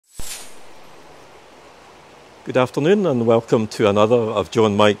Good afternoon and welcome to another of Joe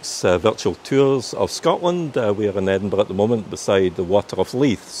and Mike's virtual tours of Scotland. We're in Edinburgh at the moment beside the Water of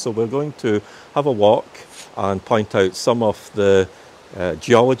Leith. So we're going to have a walk and point out some of the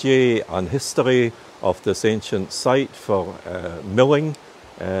geology and history of this ancient site for milling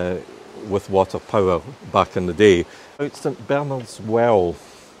with water power back in the day. Out St Bernard's Well.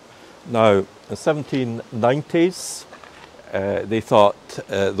 Now, in the 1790s, they thought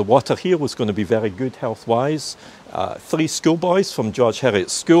the water here was going to be very good health-wise. Three schoolboys from George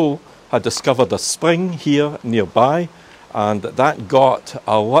Heriot's school had discovered a spring here nearby, and that got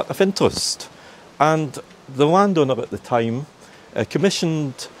a lot of interest. And the landowner at the time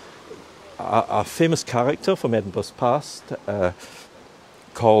commissioned a famous character from Edinburgh's past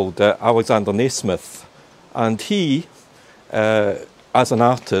called Alexander Naismith. And he, as an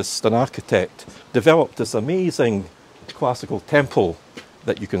artist, an architect, developed this amazing classical temple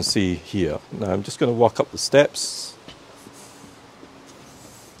that you can see here. Now I'm just going to walk up the steps.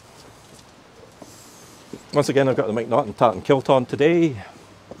 Once again, I've got the McNaughton tartan kilt on today.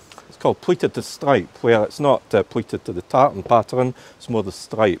 It's called pleated to stripe, where it's not pleated to the tartan pattern, it's more the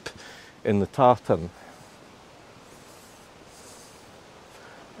stripe in the tartan.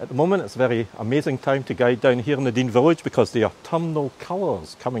 At the moment it's a very amazing time to guide down here in the Dean Village because the autumnal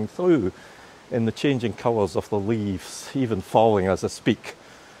colours coming through in the changing colours of the leaves, even falling as I speak.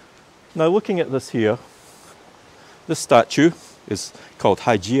 Now looking at this here, this statue is called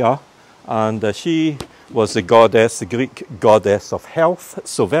Hygeia, and she was the goddess, the Greek goddess of health,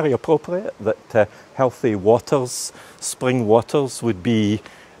 so very appropriate that healthy waters, spring waters, would be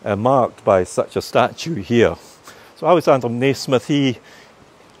marked by such a statue here. So Alexander Naismith, he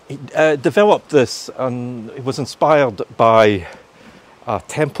developed this, and it was inspired by a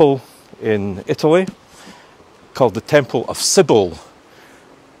temple in Italy called the Temple of Cybele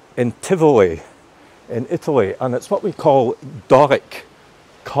in Tivoli in Italy, and it's what we call Doric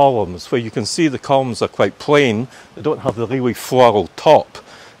columns, where you can see the columns are quite plain. They don't have the really floral top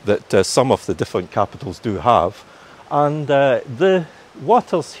that some of the different capitals do have, and the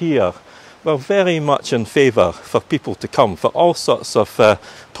waters here were very much in favour for people to come for all sorts of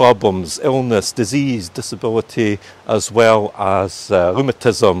problems, illness, disease, disability, as well as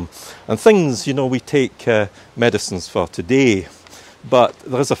rheumatism and things, you know, we take medicines for today. But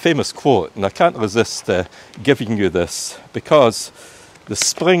there is a famous quote, and I can't resist giving you this, because the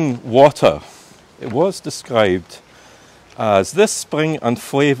spring water, it was described as this spring and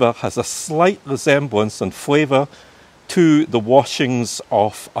flavour has a slight resemblance and flavour to the washings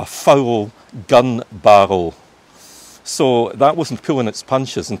of a foul gun barrel. So that wasn't pulling its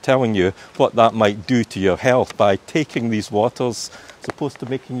punches and telling you what that might do to your health. By taking these waters, as opposed to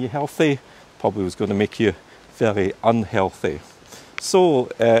making you healthy, probably was going to make you very unhealthy. So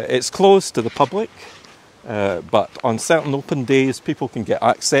it's closed to the public, but on certain open days people can get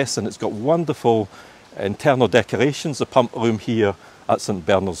access, and it's got wonderful internal decorations. The pump room here at St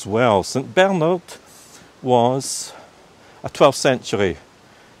Bernard's Well. St Bernard was a 12th century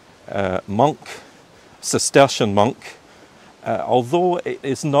monk, Cistercian monk. Although it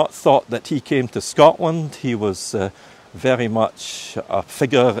is not thought that he came to Scotland, he was very much a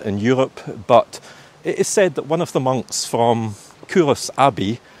figure in Europe, but it is said that one of the monks from Curas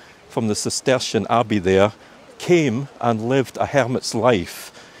Abbey, from the Cistercian Abbey there, came and lived a hermit's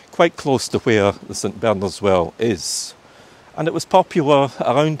life quite close to where the St Bernard's Well is. And it was popular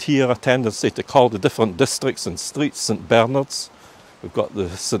around here, a tendency to call the different districts and streets St Bernard's. We've got the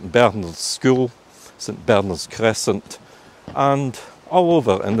St Bernard's School, St Bernard's Crescent, and all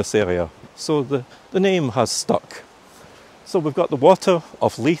over in this area. So the name has stuck. So we've got the Water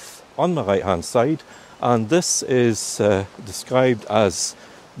of Leith on my right hand side, and this is described as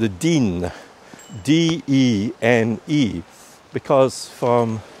the Dene, D-E-N-E, because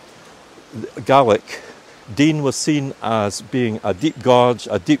from Gaelic, Dene was seen as being a deep gorge,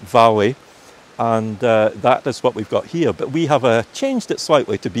 a deep valley, and that is what we've got here. But we have changed it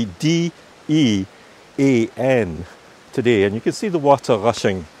slightly to be D-E-A-N today, and you can see the water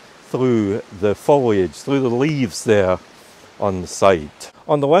rushing through the foliage, through the leaves there on the side.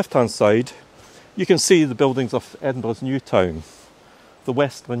 On the left-hand side, you can see the buildings of Edinburgh's new town, the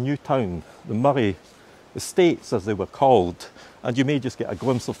Western New Town, the Murray Estates as they were called, and you may just get a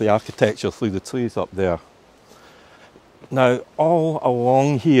glimpse of the architecture through the trees up there. Now, all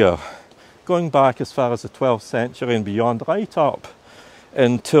along here, going back as far as the 12th century and beyond, right up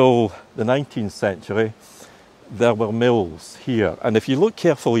until the 19th century, there were mills here. And if you look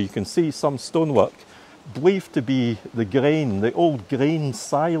carefully, you can see some stonework believed to be the grain, the old grain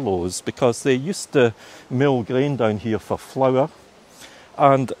silos, because they used to mill grain down here for flour.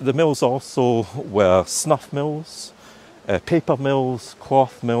 And the mills also were snuff mills, paper mills,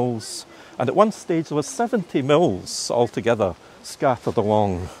 cloth mills, and at one stage there were 70 mills altogether scattered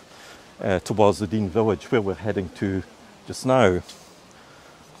along towards the Dean village where we're heading to just now.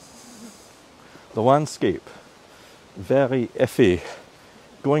 The landscape, very iffy,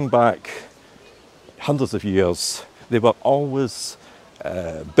 going back hundreds of years. They were always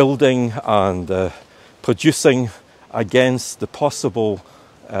building and producing against the possible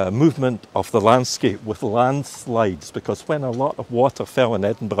movement of the landscape with landslides, because when a lot of water fell in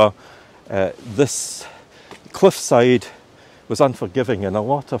Edinburgh, this cliffside was unforgiving and a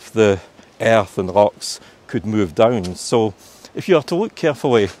lot of the earth and rocks could move down. So if you are to look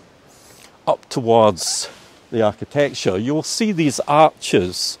carefully up towards the architecture, you'll see these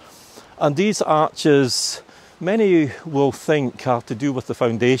arches, and these arches many will think are to do with the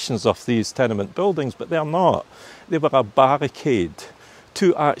foundations of these tenement buildings, but they're not. They were a barricade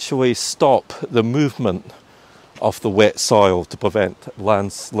to actually stop the movement of the wet soil, to prevent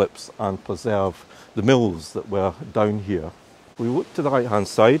landslips and preserve the mills that were down here. We look to the right hand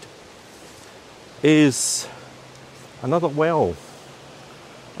side is another well,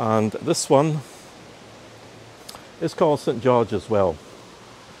 and this one is called St George's Well.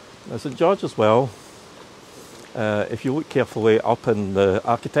 Now, St George's Well, if you look carefully up in the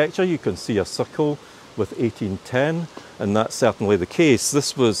architecture, you can see a circle with 1810, and that's certainly the case.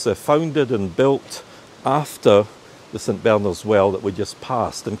 This was founded and built after the St Bernard's Well that we just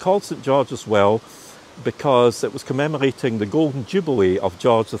passed, and called St George's Well because it was commemorating the Golden Jubilee of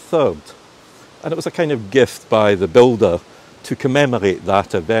George III, and it was a kind of gift by the builder to commemorate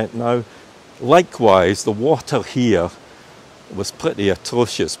that event. Now, likewise, the water here was pretty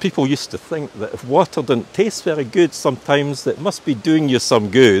atrocious. People used to think that if water didn't taste very good sometimes, it must be doing you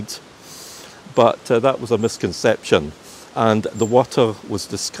some good, but that was a misconception. And the water was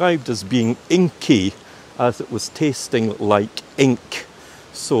described as being inky, as it was tasting like ink.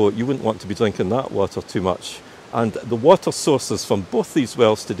 So you wouldn't want to be drinking that water too much. And the water sources from both these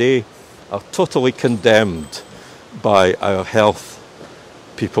wells today are totally condemned by our health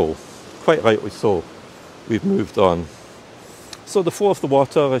people. Quite rightly so. We've moved on. So the flow of the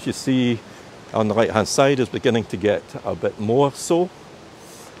water, as you see on the right hand side, is beginning to get a bit more so.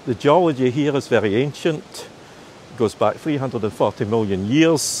 The geology here is very ancient. It goes back 340 million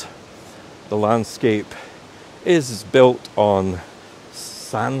years. The landscape is built on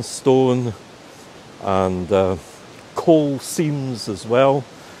sandstone and coal seams as well,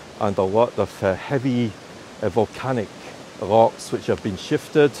 and a lot of heavy volcanic rocks which have been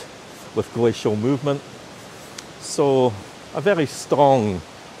shifted with glacial movement. So a very strong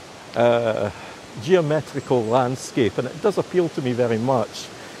geometrical landscape, and it does appeal to me very much.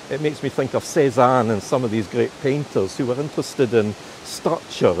 It makes me think of Cézanne and some of these great painters who were interested in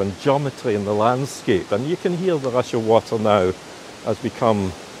structure and geometry in the landscape. And you can hear the rush of water now as we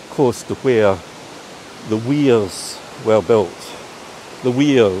come close to where the weirs were built. The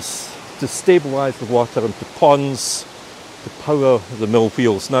weirs to stabilise the water into ponds to power the mill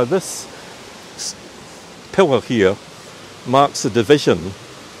wheels. Now this pillar here marks a division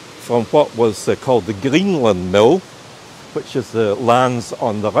from what was called the Greenland Mill, which is the lands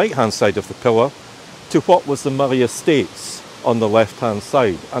on the right hand side of the pillar, to what was the Murray Estates on the left hand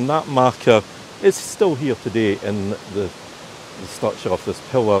side. And that marker is still here today in the structure of this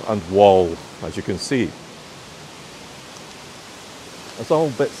pillar and wall, as you can see. There's all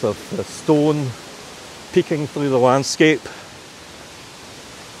bits of stone peeking through the landscape.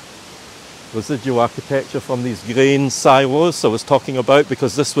 Residual architecture from these grain silos I was talking about,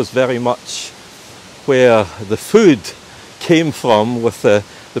 because this was very much where the food came from with the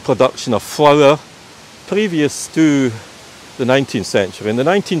production of flour previous to the 19th century. In the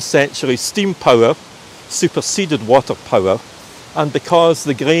 19th century, steam power superseded water power, and because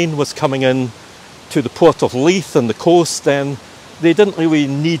the grain was coming in to the port of Leith and the coast, then they didn't really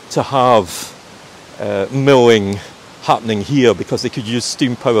need to have milling happening here because they could use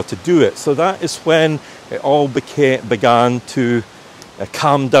steam power to do it. So that is when it all began to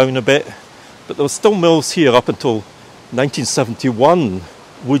calm down a bit. But there were still mills here up until 1971,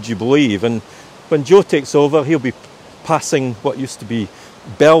 would you believe? And when Joe takes over, he'll be passing what used to be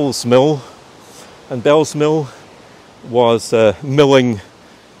Bell's Mill. And Bell's Mill was milling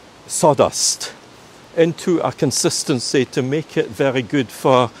sawdust into a consistency to make it very good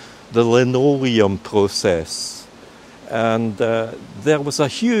for the linoleum process. And there was a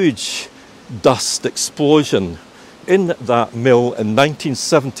huge dust explosion in that mill in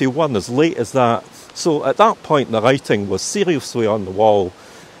 1971, as late as that. So at that point, the writing was seriously on the wall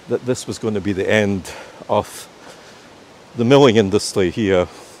that this was going to be the end of the milling industry here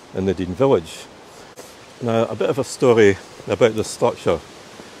in the Dean village. Now, a bit of a story about this structure,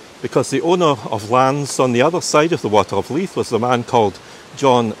 because the owner of lands on the other side of the Water of Leith was a man called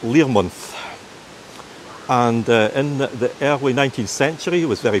John Learmonth. And in the early 19th century, he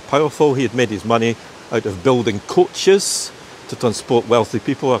was very powerful. He had made his money out of building coaches to transport wealthy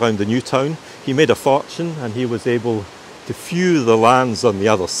people around the new town. He made a fortune and he was able to few the lands on the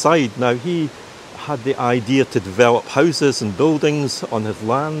other side. Now, he had the idea to develop houses and buildings on his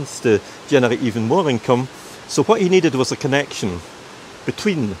lands to generate even more income. So what he needed was a connection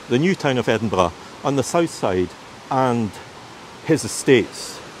between the new town of Edinburgh on the south side and his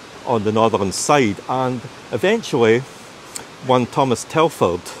estates on the northern side. And eventually one Thomas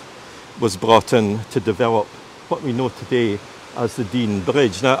Telford was brought in to develop what we know today as the Dean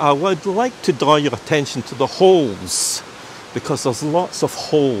Bridge. Now, I would like to draw your attention to the holes, because there's lots of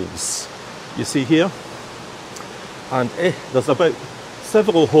holes you see here, and there's about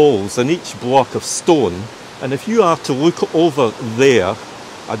several holes in each block of stone. And if you are to look over there,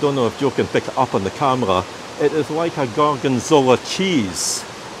 I don't know if Joe can pick it up on the camera, it is like a gorgonzola cheese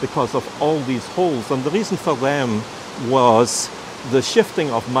because of all these holes. And the reason for them was the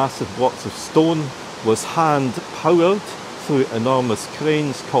shifting of massive blocks of stone was hand powered through enormous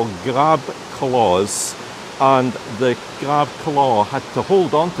cranes called grab claws, and the grab claw had to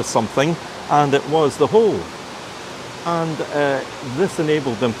hold on to something, and it was the hole. And this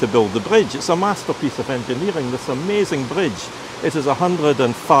enabled them to build the bridge. It's a masterpiece of engineering, this amazing bridge. It is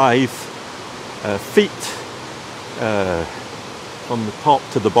 105 feet from the top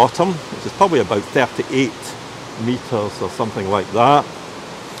to the bottom, which is probably about 38 meters or something like that.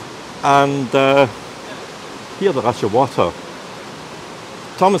 And here the rush of water.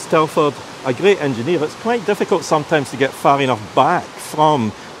 Thomas Telford, a great engineer. It's quite difficult sometimes to get far enough back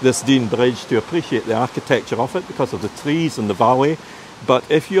from this Dean Bridge to appreciate the architecture of it because of the trees in the valley. But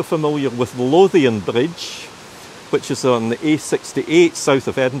if you're familiar with Lothian Bridge, which is on the A68 south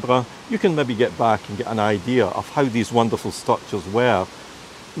of Edinburgh, you can maybe get back and get an idea of how these wonderful structures were.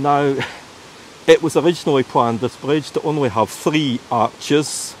 Now, it was originally planned, this bridge, to only have 3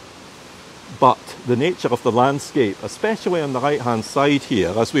 arches, but the nature of the landscape, especially on the right hand side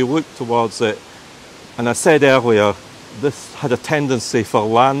here, as we look towards it, and I said earlier, this had a tendency for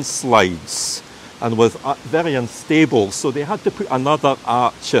landslides and was very unstable, so they had to put another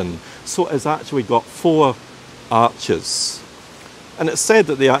arch in. So it's actually got 4 arches. And it's said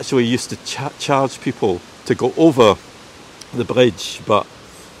that they actually used to charge people to go over the bridge, but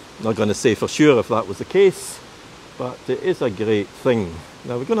I'm not going to say for sure if that was the case, but it is a great thing.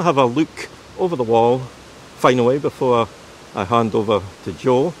 Now we're going to have a look over the wall finally before I hand over to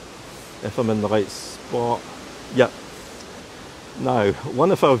Joe, if I'm in the right spot. Yeah. Now,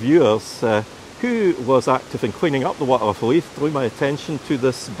 one of our viewers who was active in cleaning up the Water of Leith drew my attention to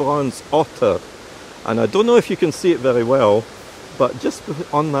this bronze otter. And I don't know if you can see it very well, but just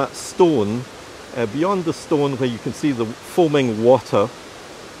on that stone, beyond the stone where you can see the foaming water,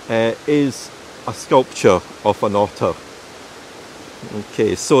 is a sculpture of an otter.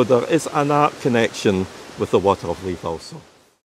 Okay, so there is an art connection with the Water of Leith also.